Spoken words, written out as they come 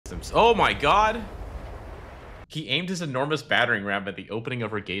Oh my god! He aimed his enormous battering ram at the opening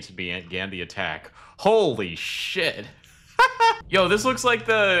of her gates and began the attack. Holy shit! Yo, this looks like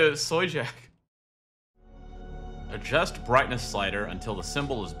the soy jack. Adjust brightness slider until the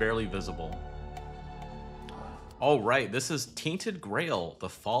symbol is barely visible. Alright, this is Tainted Grail, the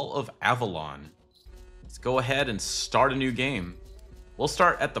Fall of Avalon. Let's go ahead and start a new game. We'll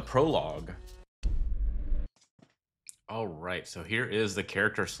start at the prologue. Alright, so here is the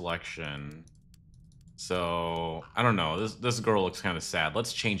character selection. So, I don't know, this girl looks kind of sad.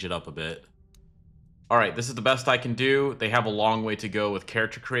 Let's change it up a bit. Alright, this is the best I can do. They have a long way to go with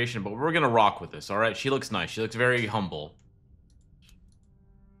character creation, but we're gonna rock with this, alright? She looks nice. She looks very humble.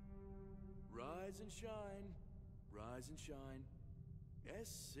 Rise and shine. Rise and shine.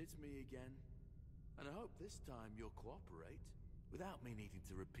 Yes, it's me again. And I hope this time you'll cooperate without me needing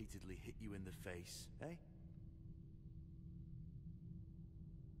to repeatedly hit you in the face, eh?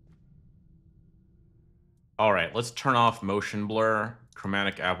 Alright, let's turn off motion blur,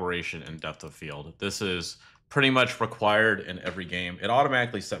 chromatic aberration, and depth of field. This is pretty much required in every game. It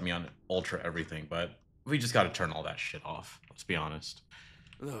automatically set me on ultra everything, but we just gotta turn all that shit off, let's be honest.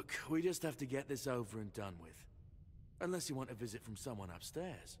 Look, we just have to get this over and done with. Unless you want a visit from someone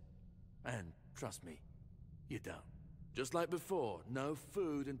upstairs. And trust me, you don't. Just like before, no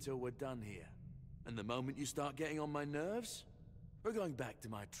food until we're done here. And the moment you start getting on my nerves, we're going back to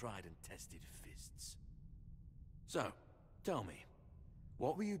my tried and tested fists. So, tell me,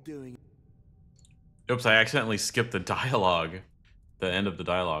 what were you doing? Oops, I accidentally skipped the dialogue. The end of the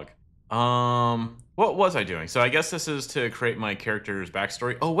dialogue. What was I doing? So I guess this is to create my character's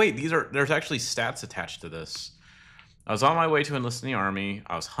backstory. Oh wait, there's actually stats attached to this. I was on my way to enlist in the army.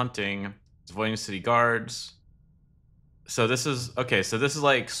 I was hunting. I was avoiding city guards. So this is, okay, so this is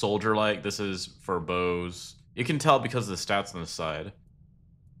like soldier-like. This is for bows. You can tell because of the stats on the side.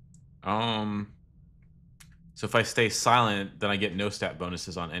 So if I stay silent, then I get no stat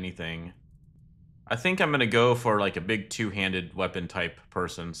bonuses on anything. I think I'm going to go for like a big two-handed weapon type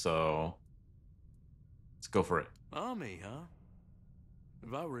person, so let's go for it. Army, huh?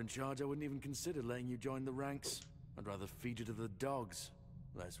 If I were in charge, I wouldn't even consider letting you join the ranks. I'd rather feed you to the dogs.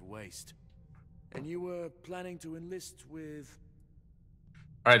 Less waste. And you were planning to enlist with...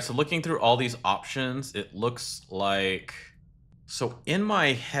 Alright, so looking through all these options, it looks like... So in my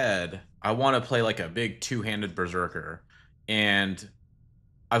head, I want to play like a big two-handed berserker. And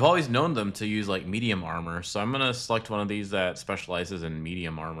I've always known them to use like medium armor, so I'm going to select one of these that specializes in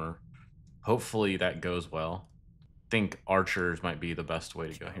medium armor. Hopefully that goes well. I think archers might be the best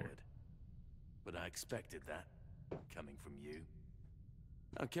way to go here. But I expected that, coming from you.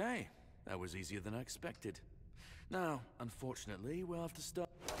 Okay, that was easier than I expected. Now, unfortunately, we'll have to start...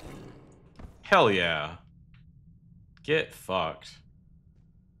 Hell yeah. Get fucked.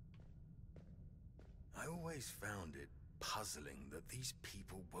 I always found it puzzling that these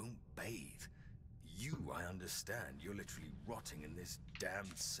people won't bathe. You, I understand, you're literally rotting in this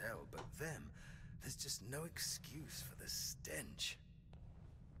damned cell, but them, there's just no excuse for the stench.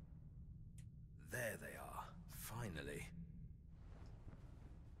 There they are, finally.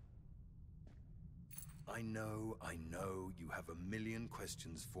 I know, you have a million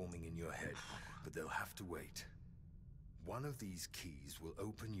questions forming in your head, but they'll have to wait. One of these keys will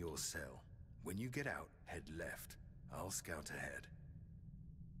open your cell. When you get out, head left. I'll scout ahead.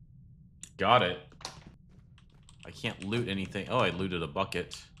 Got it. I can't loot anything. Oh, I looted a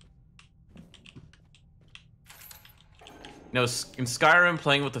bucket. No, in Skyrim,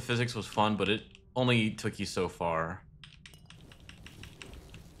 playing with the physics was fun, but it only took you so far.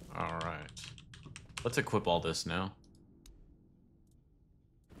 Alright. Let's equip all this now.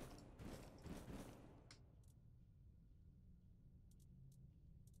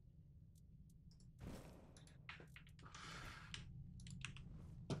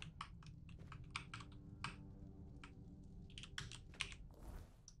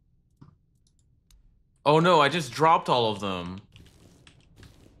 Oh no, I just dropped all of them.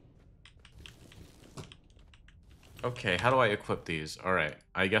 Okay, how do I equip these? Alright,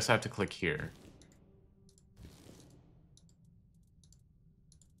 I guess I have to click here.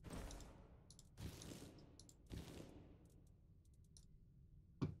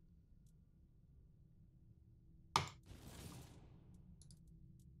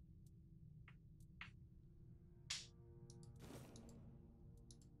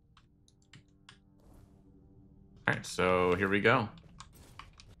 Alright, so here we go.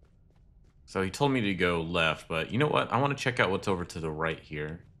 So he told me to go left, but you know what? I want to check out what's over to the right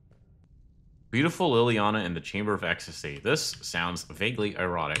here. Beautiful Liliana in the Chamber of Ecstasy. This sounds vaguely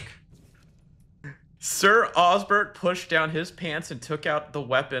erotic. Sir Osbert pushed down his pants and took out the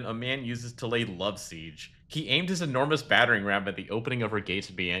weapon a man uses to lay love siege. He aimed his enormous battering ram at the opening of her gates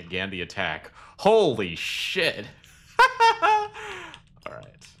and began the attack. Holy shit. All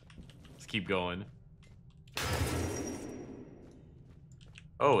right. Let's keep going.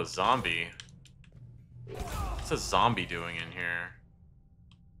 Oh, a zombie. What's a zombie doing in here?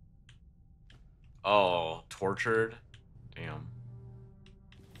 Oh, tortured? Damn.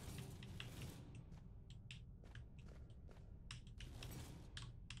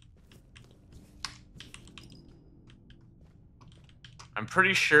 I'm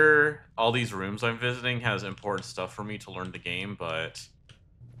pretty sure all these rooms I'm visiting has important stuff for me to learn the game, but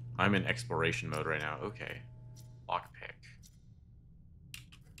I'm in exploration mode right now. Okay. Lockpick.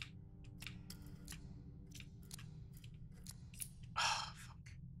 Oh, fuck.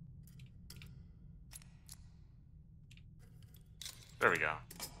 There we go.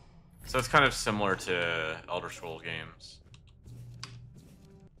 So it's kind of similar to Elder Scrolls games.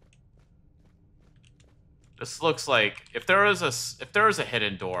 This looks like if there was a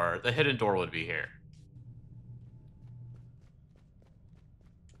hidden door, the hidden door would be here.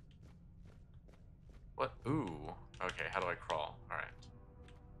 What? Ooh. Okay, how do I crawl? All right.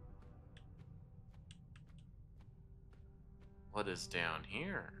 What is down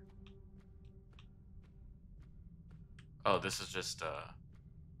here? Oh, this is just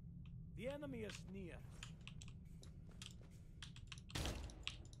The enemy is near.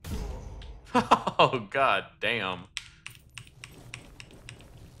 Oh god, damn.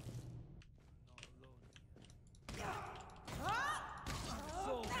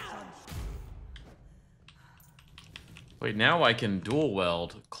 Wait, now I can dual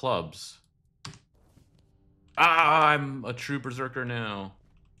weld clubs. Ah, I'm a true berserker now.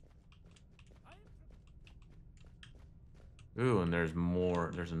 Ooh, and there's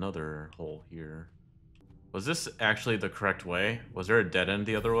more. There's another hole here. Was this actually the correct way? Was there a dead end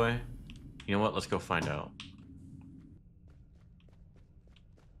the other way? You know what? Let's go find out.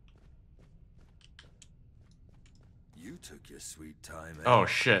 You took your sweet time, eh? Oh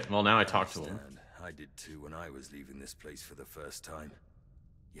shit. Well, now I talk to him. I did too when I was leaving this place for the first time.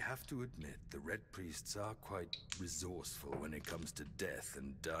 You have to admit, the Red Priests are quite resourceful when it comes to death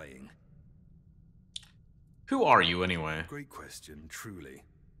and dying. Who are you anyway? Great question, truly.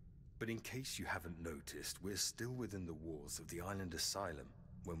 But in case you haven't noticed, we're still within the walls of the island asylum.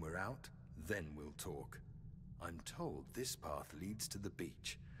 When we're out, then we'll talk. I'm told this path leads to the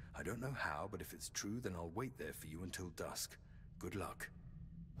beach. I don't know how, but if it's true, then I'll wait there for you until dusk. Good luck.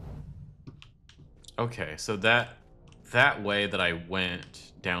 Okay, so that way that I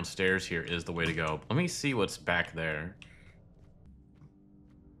went downstairs here is the way to go. Let me see what's back there.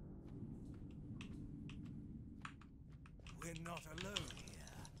 We're not alone here.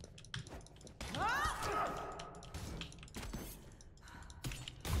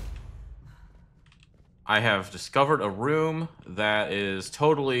 I have discovered a room that is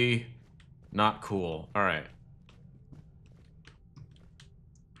totally not cool. All right.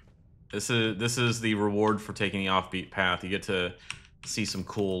 This is the reward for taking the offbeat path. You get to see some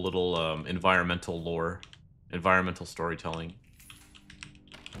cool little environmental lore, environmental storytelling.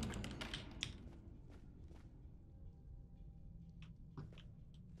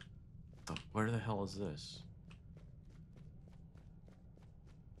 Where the hell is this?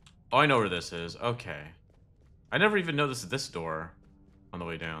 Oh, I know where this is. Okay. I never even noticed this door on the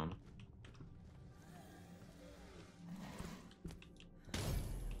way down.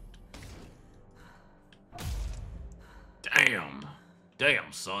 Damn.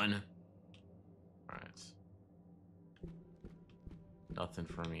 Damn, son. Alright. Nothing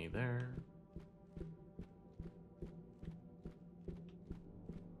for me there.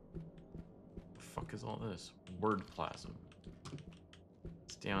 The fuck is all this? Word plasm.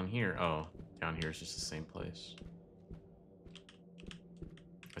 It's down here. Oh, down here is just the same place.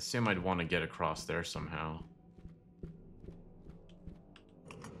 I assume I'd want to get across there somehow.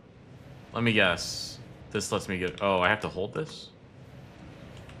 Let me guess. This lets me get... Oh, I have to hold this?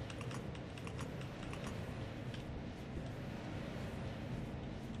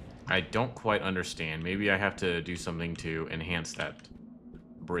 I don't quite understand. Maybe I have to do something to enhance that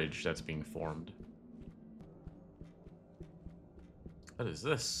bridge that's being formed. What is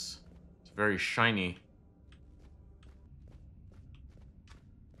this? It's very shiny.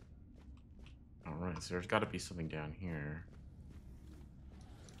 Alright, so there's got to be something down here.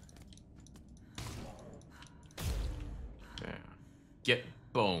 Yeah. Get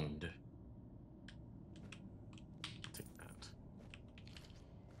boned. Take that.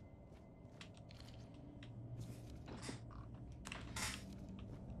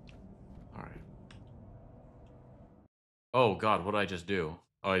 Alright. Oh god, what did I just do?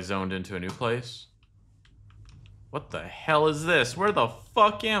 Oh, I zoned into a new place? What the hell is this? Where the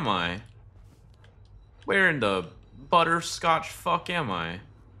fuck am I? Where in the butterscotch fuck am I?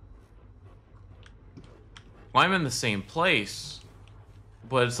 Well, I'm in the same place,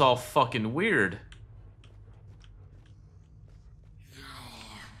 but it's all fucking weird.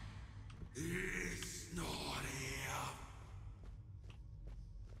 It's not here.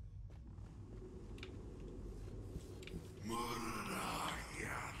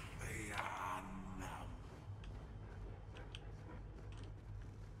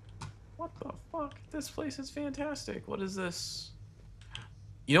 What the fuck? This place is fantastic. What is this?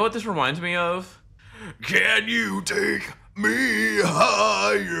 You know what this reminds me of? Can you take me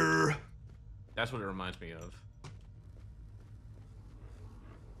higher? That's what it reminds me of.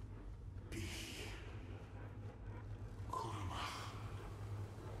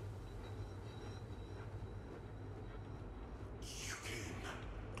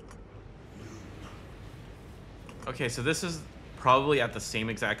 Okay, so this is probably at the same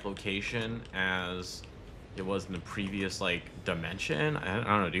exact location as it was in the previous, like, dimension. I don't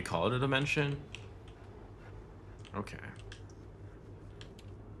know, do you call it a dimension? Okay.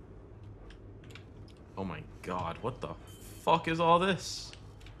 Oh my god, what the fuck is all this?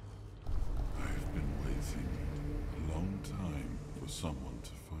 I've been waiting a long time for someone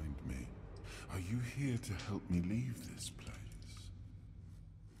to find me. Are you here to help me leave this place?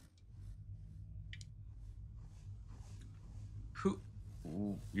 Who?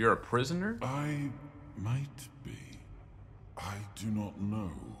 You're a prisoner? I might be. I do not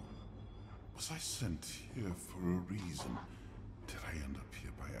know. Was I sent here for a reason? Did I end up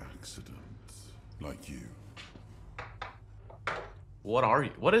here by accident? Like you? What are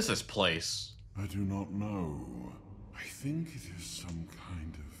you? What is this place? I do not know. I think it is some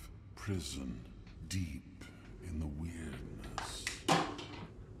kind of prison deep in the weirdness.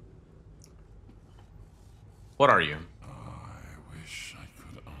 What are you? I wish I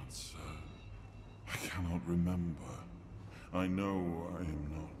could answer. I cannot remember. I know I am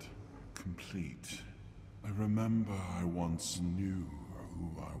not complete. I remember I once knew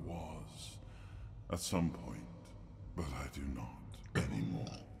who I was at some point, but I do not anymore.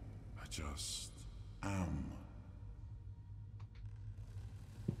 I just am.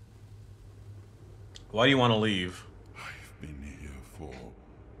 Why do you want to leave? I've been here for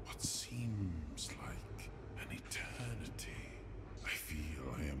what seems like an eternity. I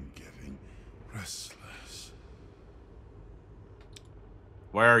feel I am getting restless.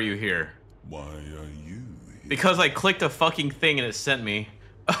 Why are you here? Why are you here? Because I clicked a fucking thing and it sent me.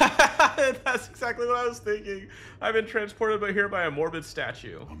 That's exactly what I was thinking. I've been transported here by a morbid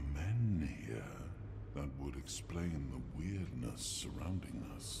statue. Are men here? That would explain the weirdness surrounding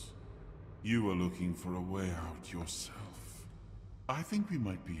us. You are looking for a way out yourself. I think we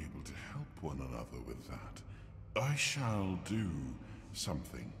might be able to help one another with that. I shall do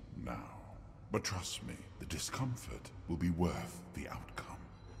something now. But trust me, the discomfort will be worth the outcome.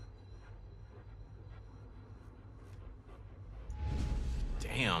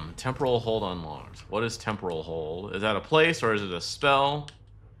 Damn, temporal hold unlocked. What is temporal hold? Is that a place or is it a spell?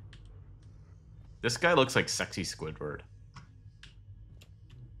 This guy looks like sexy Squidward.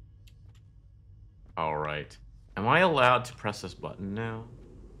 Alright. Am I allowed to press this button now?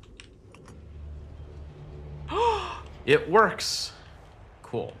 It works!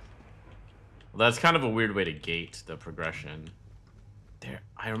 Cool. Well, that's kind of a weird way to gate the progression.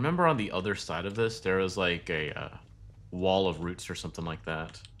 I remember on the other side of this, there was like a wall of roots or something like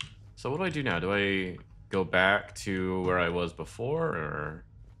that. So what do I do now? Do I go back to where I was before, or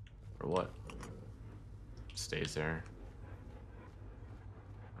what? Stays there.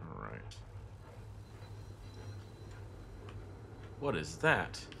 All right. What is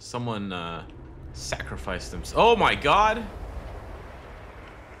that? Someone sacrificed themselves. Oh my god!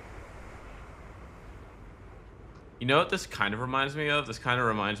 You know what this kind of reminds me of? This kind of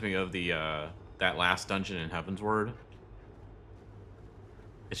reminds me of the that last dungeon in Heavensward.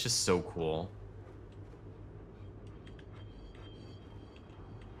 It's just so cool.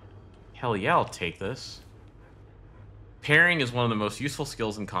 Hell yeah, I'll take this. Parrying is one of the most useful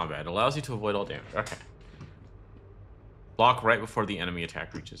skills in combat. It allows you to avoid all damage. Okay. Block right before the enemy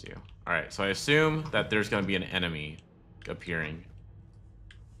attack reaches you. Alright, so I assume that there's going to be an enemy appearing.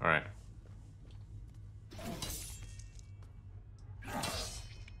 Alright.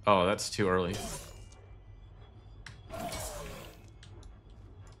 Oh, that's too early.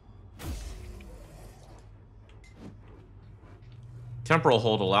 Temporal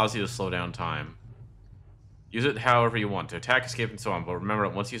hold allows you to slow down time. Use it however you want to attack, escape, and so on. But remember,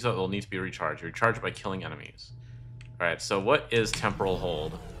 once you use it, it will need to be recharged. You recharge it by killing enemies. Alright, so what is temporal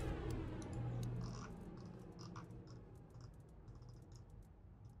hold?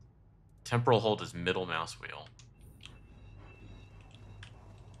 Temporal hold is middle mouse wheel.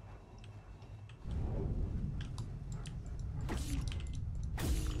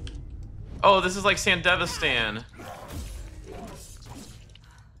 Oh, this is like Sandevistan.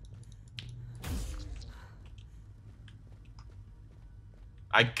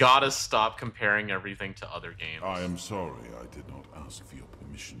 I gotta stop comparing everything to other games. I am sorry I did not ask for your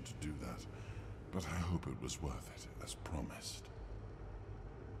permission to do that, but I hope it was worth it, as promised.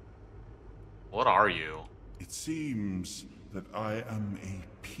 What are you? It seems that I am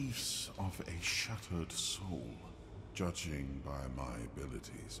a piece of a shattered soul. Judging by my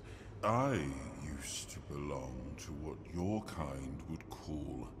abilities, I used to belong to what your kind would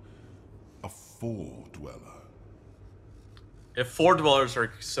call a four-dweller. If 4 dwellers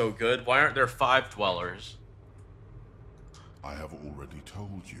are so good, why aren't there 5 dwellers? I have already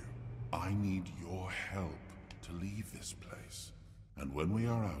told you, I need your help to leave this place. And when we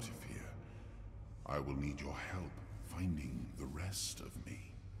are out of here, I will need your help finding the rest of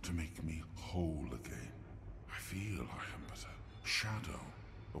me to make me whole again. I feel I am but a shadow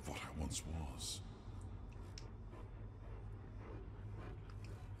of what I once was.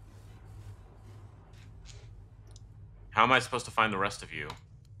 How am I supposed to find the rest of you?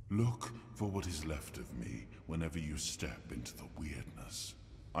 Look for what is left of me whenever you step into the weirdness.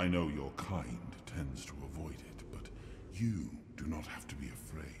 I know your kind tends to avoid it, but you do not have to be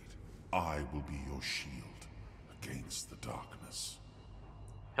afraid. I will be your shield against the darkness.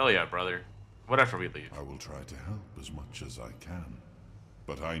 Hell yeah, brother. What after we leave? I will try to help as much as I can,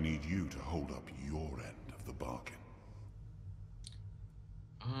 but I need you to hold up your end of the bargain.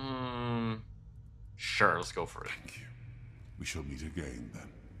 Sure, let's go for it. Thank you. We shall meet again then.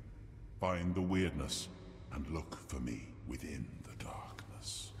 Find the weirdness and look for me within the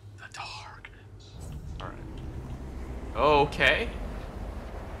darkness. The darkness. Alright. Okay.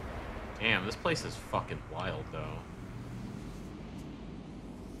 Damn, this place is fucking wild, though.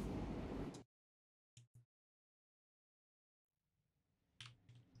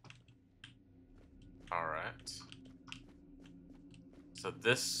 Alright. So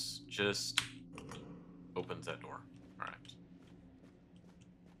this just opens that door. Alright.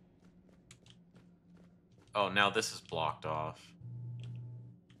 Oh, now this is blocked off.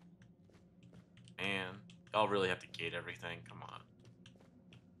 Man, y'all really have to gate everything? Come on.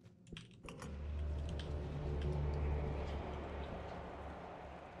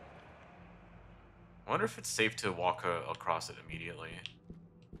 I wonder if it's safe to walk across it immediately,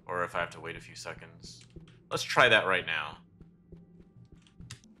 or if I have to wait a few seconds. Let's try that right now.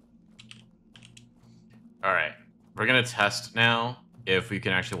 Alright, we're gonna test now if we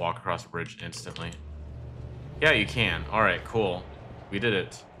can actually walk across the bridge instantly. Yeah, you can. Alright, cool. We did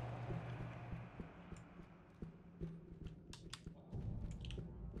it.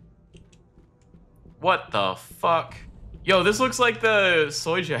 What the fuck? Yo, this looks like the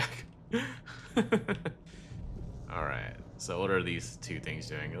soy jack. Alright, so what are these two things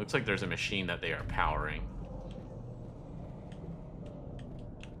doing? It looks like there's a machine that they are powering.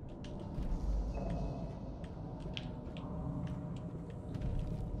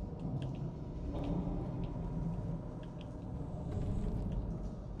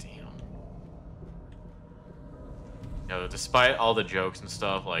 Despite all the jokes and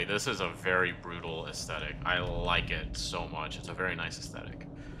stuff, like, this is a very brutal aesthetic. I like it so much. It's a very nice aesthetic.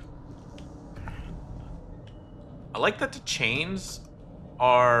 I like that the chains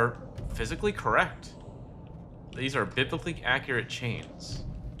are physically correct. These are biblically accurate chains.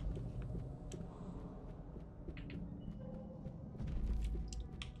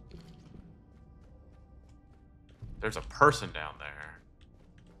 There's a person down there.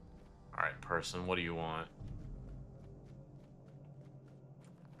 Alright, person, what do you want?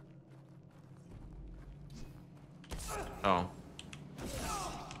 Oh.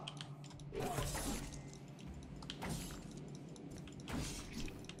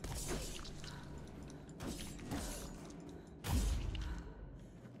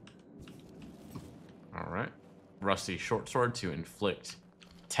 Alright. Rusty short sword to inflict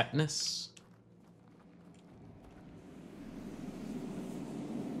tetanus.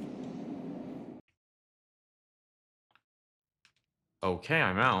 Okay,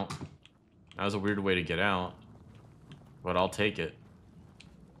 I'm out. That was a weird way to get out, but I'll take it.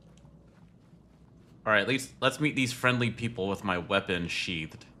 Alright, let's meet these friendly people with my weapon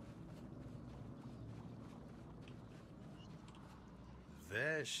sheathed.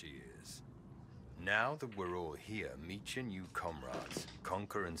 There she is. Now that we're all here, meet your new comrades,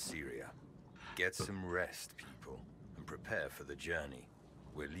 Conquer and Syria. Get some rest, people, prepare for the journey.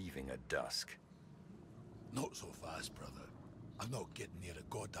 We're leaving at dusk. Not so fast, brother. I'm not getting near a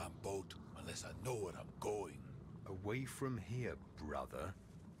goddamn boat unless I know where I'm going. Away from here, brother.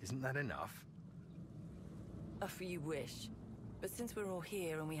 Isn't that enough? If you wish. But since we're all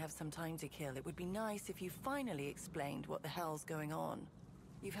here and we have some time to kill, it would be nice if you finally explained what the hell's going on.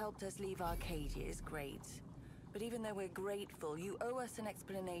 You've helped us leave Arcadia is great. But even though we're grateful, you owe us an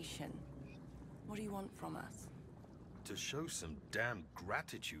explanation. What do you want from us? To show some damn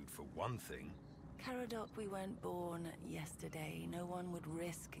gratitude for one thing. Caradoc, we weren't born yesterday. No one would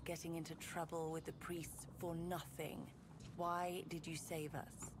risk getting into trouble with the priests for nothing. Why did you save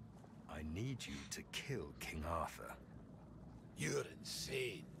us? I need you to kill King Arthur. You're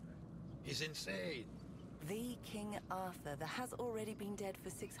insane. He's insane. The King Arthur that has already been dead for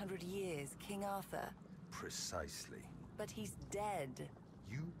 600 years. King Arthur. Precisely. But he's dead.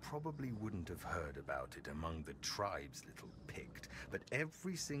 You probably wouldn't have heard about it among the tribe's little Pict, but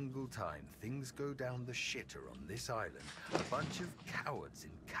every single time things go down the shitter on this island, a bunch of cowards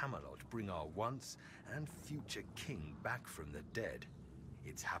in Camelot bring our once and future king back from the dead.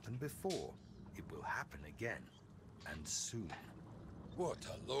 It's happened before. It will happen again. And soon. What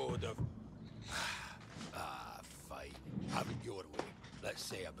a load of... fine. Have it your way. Let's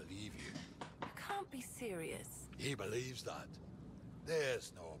say I believe you. You can't be serious. He believes that.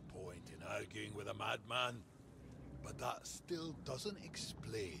 There's no point in arguing with a madman. But that still doesn't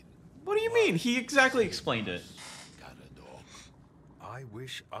explain... What do you mean? He exactly explained it. Caradoc. I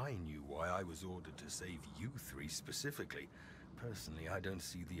wish I knew why I was ordered to save you three specifically. Personally, I don't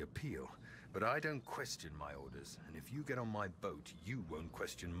see the appeal. But I don't question my orders, and if you get on my boat, you won't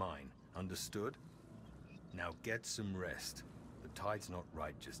question mine. Understood? Now get some rest. The tide's not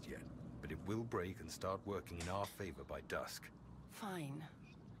right just yet, but it will break and start working in our favor by dusk. Fine.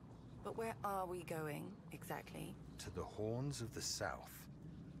 But where are we going, exactly? To the Horns of the South.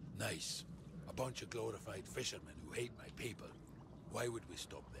 Nice. A bunch of glorified fishermen who hate my people. Why would we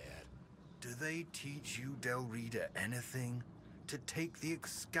stop there? Do they teach you, Del Rita, anything? To take the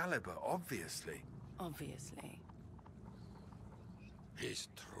Excalibur, obviously. Obviously. He's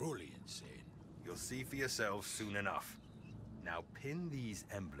truly insane. You'll see for yourselves soon enough. Now pin these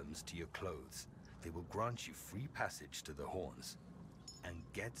emblems to your clothes. They will grant you free passage to the Horns. And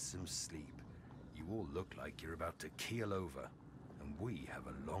get some sleep. You all look like you're about to keel over. And we have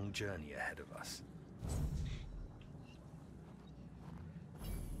a long journey ahead of us.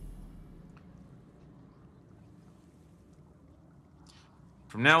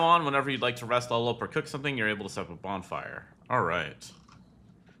 From now on, whenever you'd like to rest, level up, or cook something, you're able to set up a bonfire. Alright.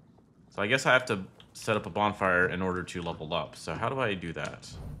 So I guess I have to set up a bonfire in order to level up. So how do I do that?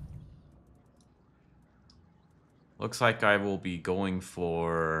 Looks like I will be going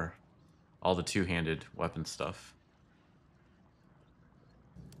for all the two-handed weapon stuff.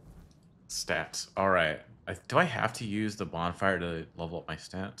 Stats. Alright. Do I have to use the bonfire to level up my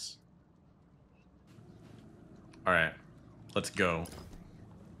stats? Alright. Let's go.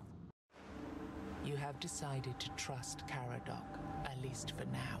 You have decided to trust Caradoc, at least for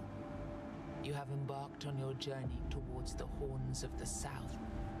now. You have embarked on your journey towards the Horns of the South.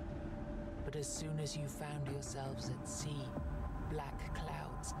 But as soon as you found yourselves at sea, black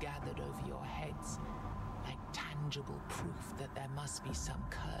clouds gathered over your heads, like tangible proof that there must be some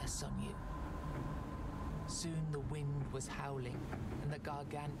curse on you. Soon the wind was howling, and the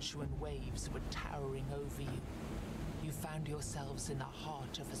gargantuan waves were towering over you. You found yourselves in the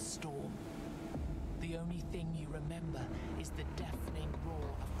heart of a storm. The only thing you remember is the deafening roar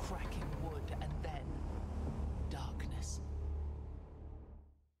of cracking wood, and then darkness.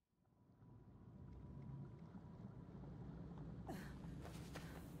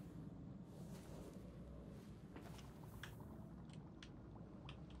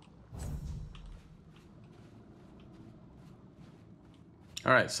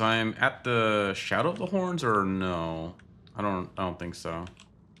 All right, so I'm at the Shadow of the Horns, or no? I don't think so.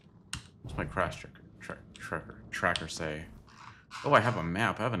 What's my crash tracker say? Oh, I have a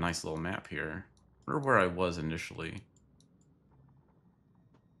map. I have a nice little map here. I wonder where I was initially.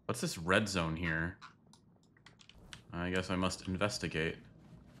 What's this red zone here? I guess I must investigate.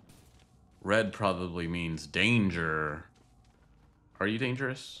 Red probably means danger. Are you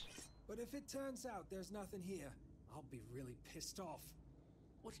dangerous? But if it turns out there's nothing here, I'll be really pissed off.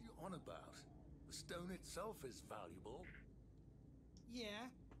 What are you on about? The stone itself is valuable. Yeah,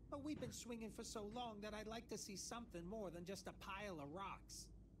 but we've been swinging for so long that I'd like to see something more than just a pile of rocks.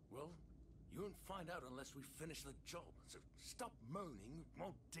 Well, you won't find out unless we finish the job, so stop moaning, it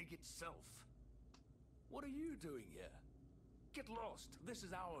won't dig itself. What are you doing here? Get lost, this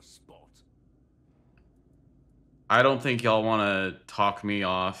is our spot. I don't think y'all want to talk me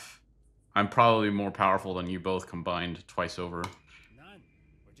off. I'm probably more powerful than you both combined twice over. None.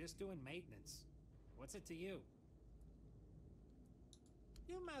 We're just doing maintenance. What's it to you?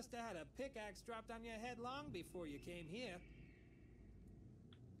 You must have had a pickaxe dropped on your head long before you came here.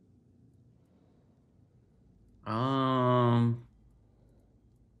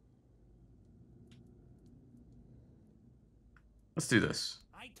 Let's do this.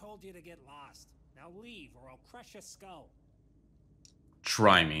 I told you to get lost. Now leave or I'll crush your skull.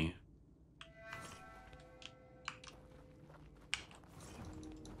 Try me.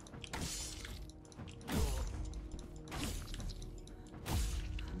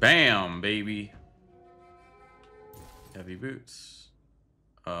 Bam, baby. Heavy boots.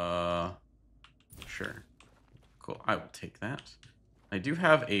 Sure. Cool. I will take that. I do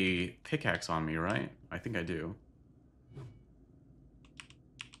have a pickaxe on me, right? I think I do.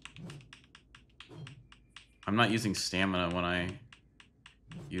 I'm not using stamina when I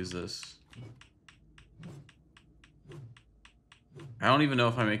use this. I don't even know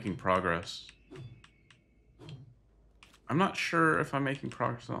if I'm making progress. I'm not sure if I'm making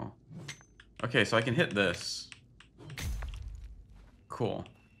progress at all. Okay, so I can hit this. Cool.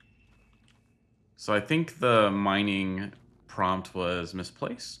 So I think the mining prompt was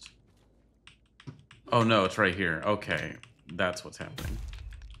misplaced. Oh no, it's right here. Okay, that's what's happening.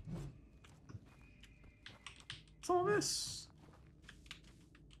 What's all this?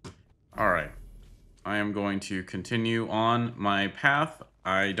 Alright. I am going to continue on my path.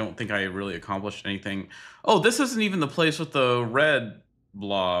 I don't think I really accomplished anything. Oh, this isn't even the place with the red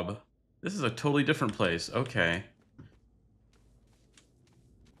blob. This is a totally different place. Okay.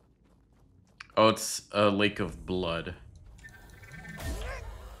 Oh, it's a lake of blood.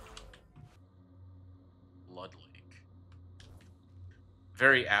 Blood Lake.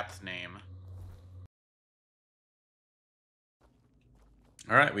 Very apt name.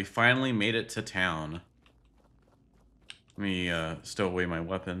 Alright, we finally made it to town. Let me stow away my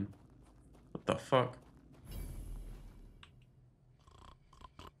weapon. What the fuck?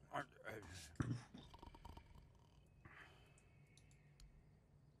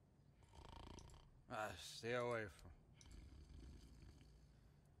 Stay away from...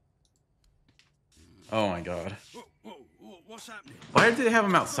 Oh my god. Whoa, what's happening? Why did they have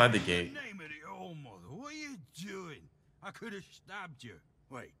him outside the gate? Name of the old mother, what are you doing? I could have stabbed you.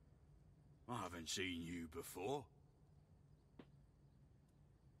 Wait, I haven't seen you before.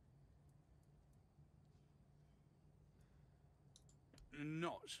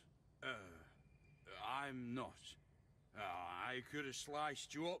 Not. I'm not. I could have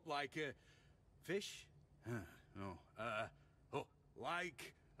sliced you up like a fish. No.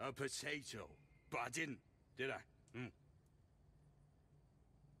 Like a potato. But I didn't, did I?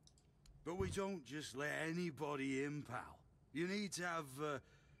 But we don't just let anybody in, pal. You need to have,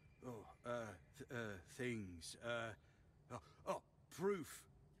 things. Proof.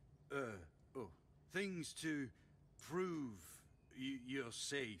 Things to prove you're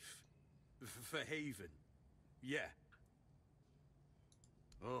safe. For Haven. Yeah.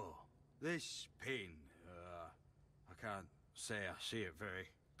 Oh, this pin. I can't say I see it very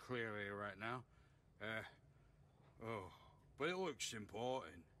clearly right now. But it looks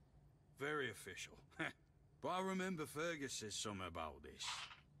important. Very official. But I remember Fergus said something about this.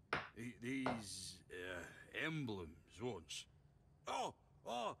 These emblems once. Oh,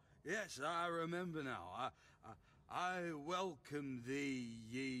 yes, I remember now. I welcome thee,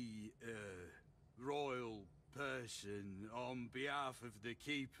 ye royal person, on behalf of the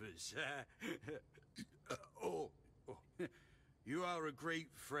keepers. You are a great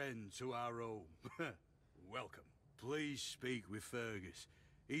friend to our home. Welcome. Please speak with Fergus.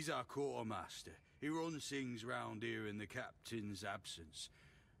 He's our quartermaster. He runs things round here in the captain's absence.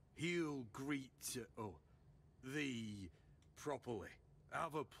 He'll greet thee properly.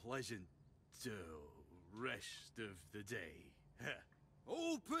 Have a pleasant rest of the day.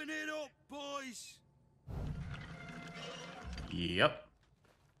 Open it up, boys! Yep.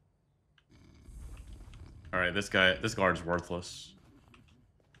 Alright, this guard's worthless.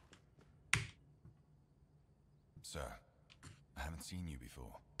 Sir, I haven't seen you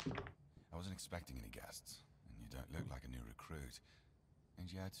before. I wasn't expecting any guests, and you don't look like a new recruit.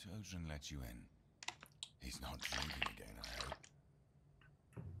 And yet, Odrin let you in. He's not drinking again, I hope.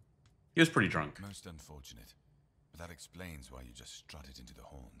 He was pretty drunk. Most unfortunate. But that explains why you just strutted into the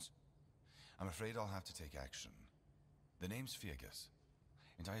horns. I'm afraid I'll have to take action. The name's Fergus,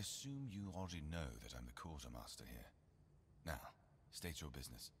 and I assume you already know that I'm the quartermaster here. Now, state your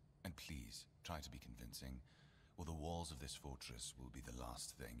business, and please try to be convincing, or the walls of this fortress will be the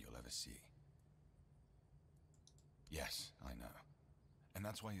last thing you'll ever see. Yes, I know. And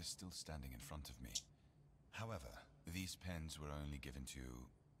that's why you're still standing in front of me. However, these pens were only given to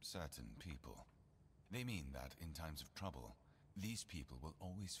certain people. They mean that in times of trouble, these people will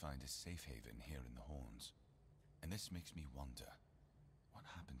always find a safe haven here in the Horns. And this makes me wonder, what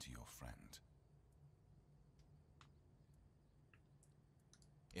happened to your friend?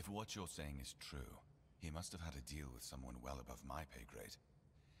 If what you're saying is true, he must have had a deal with someone well above my pay grade.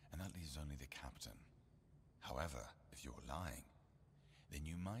 And that leaves only the captain. However, if you're lying, then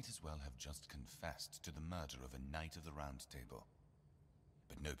you might as well have just confessed to the murder of a Knight of the Round Table.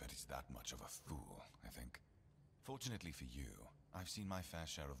 But nobody's that much of a fool, I think. Fortunately for you, I've seen my fair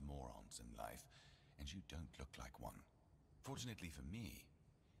share of morons in life, and you don't look like one. Fortunately for me,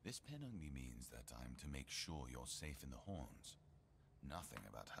 this pen only means that I'm to make sure you're safe in the Horns. Nothing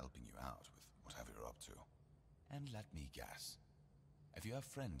about helping you out with whatever you're up to. And let me guess. If you have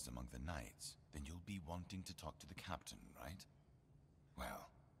friends among the knights, then you'll be wanting to talk to the captain, right? Well,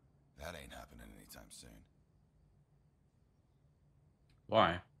 that ain't happening anytime soon.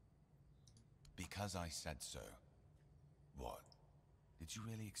 Why? Because I said so. What? Did you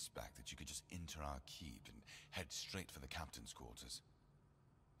really expect that you could just enter our keep and head straight for the captain's quarters?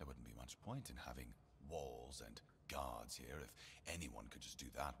 There wouldn't be much point in having walls and guards here if anyone could just do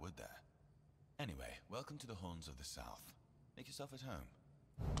that, would there? Anyway, welcome to the Horns of the South. Make yourself at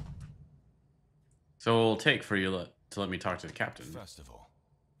home. So it'll take for you to let me talk to the captain. First of all,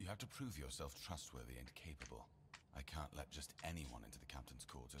 you have to prove yourself trustworthy and capable. I can't let just anyone into the captain's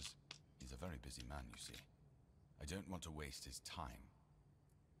quarters. He's a very busy man, you see. I don't want to waste his time.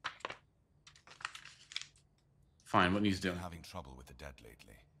 Fine, what needs doing? Been having trouble with the dead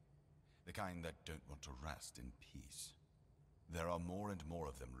lately. The kind that don't want to rest in peace. There are more and more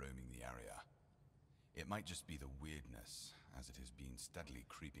of them roaming the area. It might just be the weirdness, as it has been steadily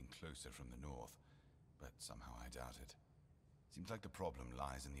creeping closer from the north, but somehow I doubt it. Seems like the problem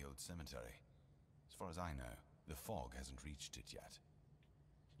lies in the old cemetery. As far as I know, the fog hasn't reached it yet.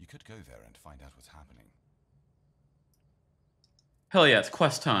 You could go there and find out what's happening. Hell yeah, it's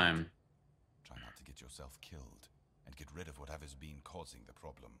quest time. Try not to get yourself killed, and get rid of whatever's been causing the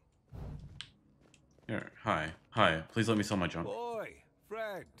problem. Here, hi. Please let me sell my junk. Boy,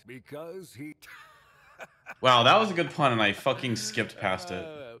 friend, because he... Wow, that was a good pun, and I fucking skipped past it.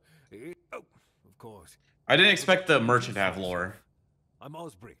 Oh, of course. I didn't expect the merchant to have lore. I'm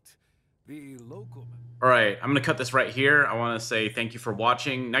Osbricht, the local... Alright, I'm gonna cut this right here. I want to say thank you for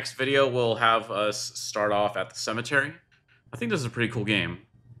watching. Next video, we'll have us start off at the cemetery. I think this is a pretty cool game.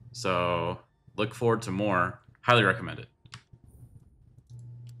 So, look forward to more. Highly recommend it.